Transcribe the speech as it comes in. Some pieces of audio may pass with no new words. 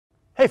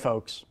Hey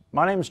folks,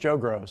 my name is Joe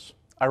Gross.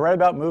 I write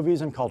about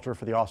movies and culture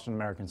for the Austin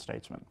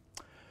American-Statesman.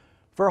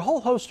 For a whole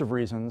host of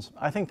reasons,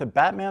 I think that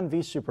Batman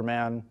v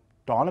Superman: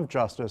 Dawn of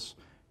Justice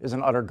is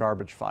an utter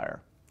garbage fire.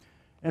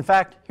 In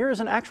fact, here is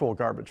an actual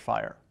garbage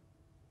fire.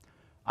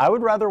 I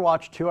would rather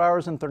watch 2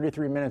 hours and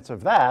 33 minutes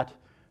of that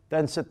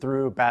than sit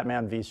through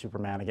Batman v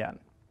Superman again.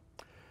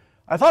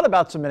 I thought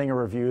about submitting a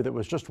review that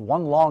was just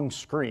one long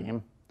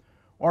scream,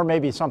 or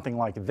maybe something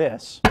like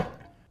this,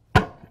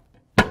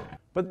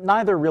 but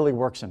neither really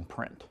works in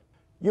print.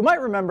 You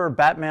might remember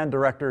Batman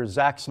director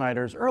Zack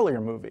Snyder's earlier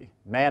movie,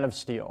 Man of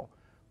Steel,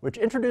 which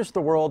introduced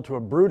the world to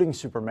a brooding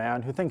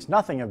Superman who thinks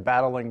nothing of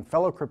battling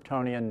fellow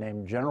Kryptonian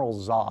named General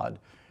Zod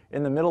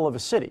in the middle of a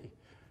city,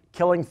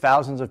 killing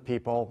thousands of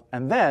people,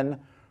 and then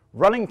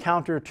running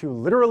counter to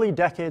literally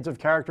decades of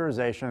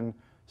characterization,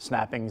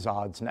 snapping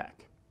Zod's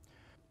neck.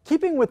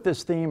 Keeping with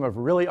this theme of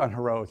really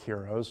unheroic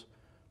heroes,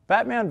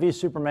 Batman v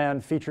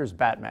Superman features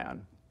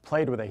Batman,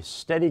 played with a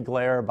steady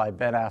glare by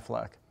Ben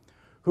Affleck,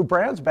 who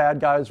brands bad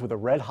guys with a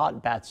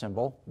red-hot bat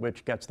symbol,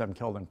 which gets them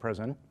killed in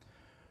prison,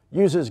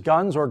 uses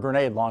guns or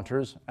grenade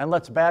launchers, and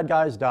lets bad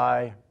guys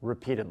die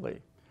repeatedly.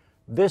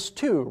 This,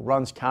 too,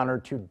 runs counter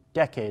to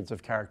decades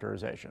of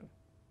characterization.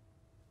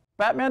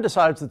 Batman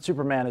decides that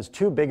Superman is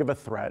too big of a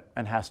threat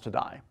and has to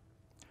die,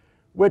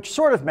 which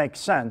sort of makes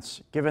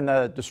sense given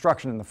the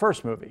destruction in the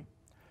first movie.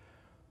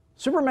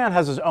 Superman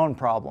has his own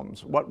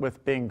problems, what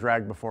with being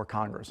dragged before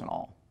Congress and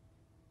all.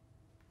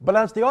 But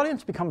as the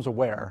audience becomes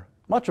aware,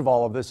 much of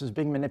all of this is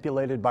being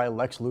manipulated by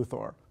Lex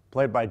Luthor,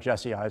 played by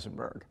Jesse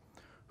Eisenberg,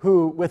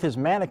 who, with his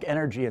manic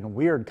energy and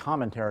weird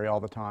commentary all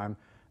the time,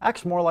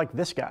 acts more like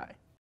this guy.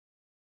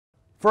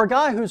 For a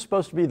guy who's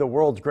supposed to be the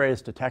world's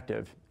greatest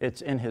detective,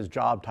 it's in his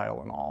job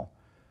title and all,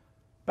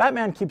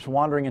 Batman keeps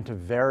wandering into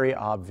very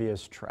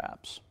obvious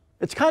traps.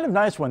 It's kind of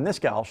nice when this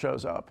gal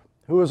shows up,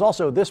 who is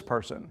also this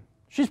person.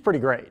 She's pretty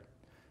great.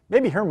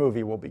 Maybe her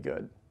movie will be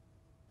good.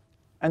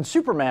 And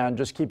Superman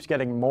just keeps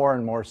getting more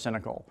and more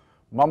cynical,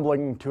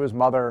 mumbling to his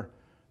mother,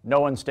 "No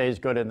one stays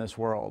good in this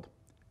world."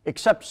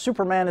 Except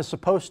Superman is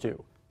supposed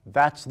to.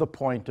 That's the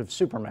point of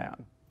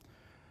Superman.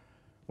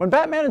 When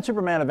Batman and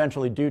Superman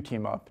eventually do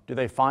team up, do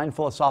they find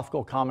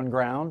philosophical common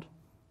ground?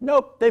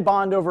 Nope, they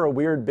bond over a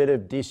weird bit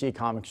of DC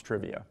Comics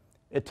trivia.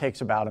 It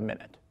takes about a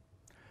minute.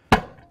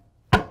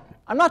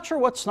 I'm not sure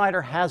what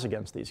Snyder has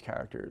against these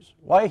characters,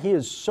 why he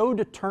is so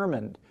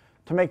determined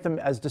to make them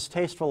as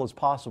distasteful as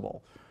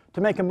possible, to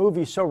make a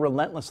movie so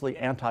relentlessly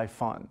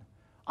anti-fun.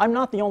 I'm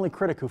not the only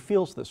critic who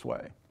feels this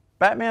way.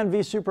 Batman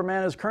v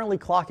Superman is currently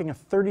clocking a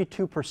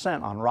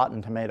 32% on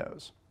Rotten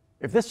Tomatoes.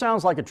 If this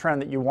sounds like a trend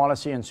that you want to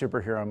see in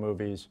superhero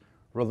movies,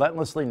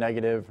 relentlessly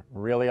negative,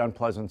 really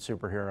unpleasant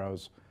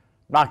superheroes,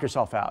 knock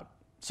yourself out.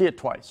 See it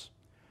twice.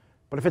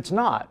 But if it's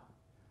not,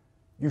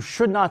 you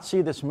should not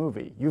see this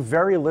movie. You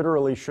very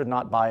literally should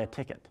not buy a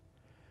ticket.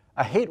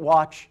 A hate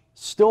watch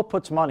still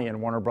puts money in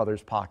Warner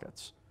Brothers'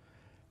 pockets.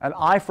 And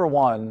I, for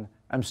one,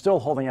 am still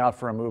holding out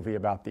for a movie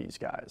about these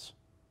guys.